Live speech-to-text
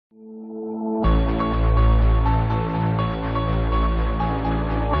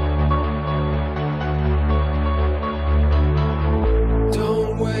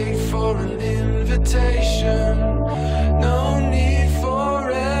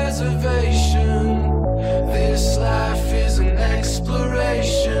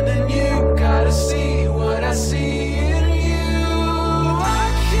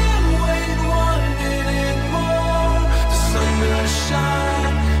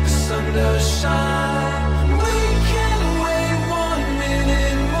sun does shine. We can wait 1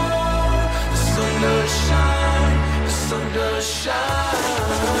 minute more. The sun does shine, the sun does shine.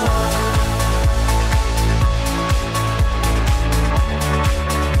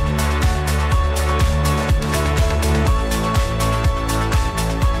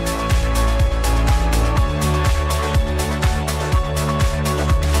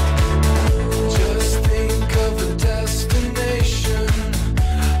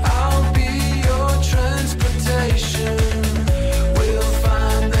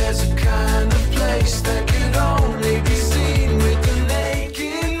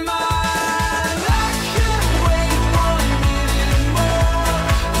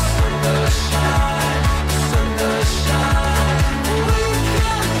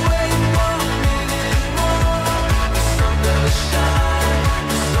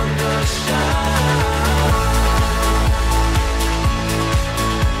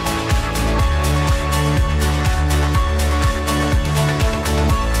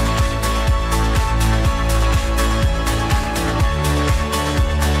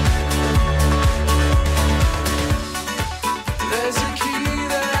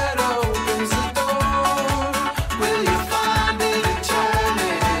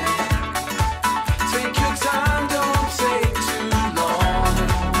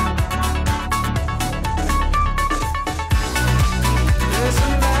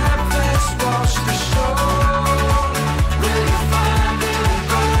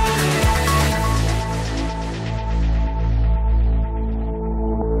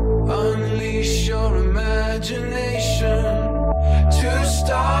 Two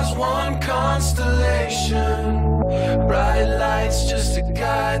stars, one constellation. Bright lights just to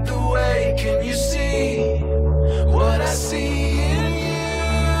guide the way. Can you see what I see?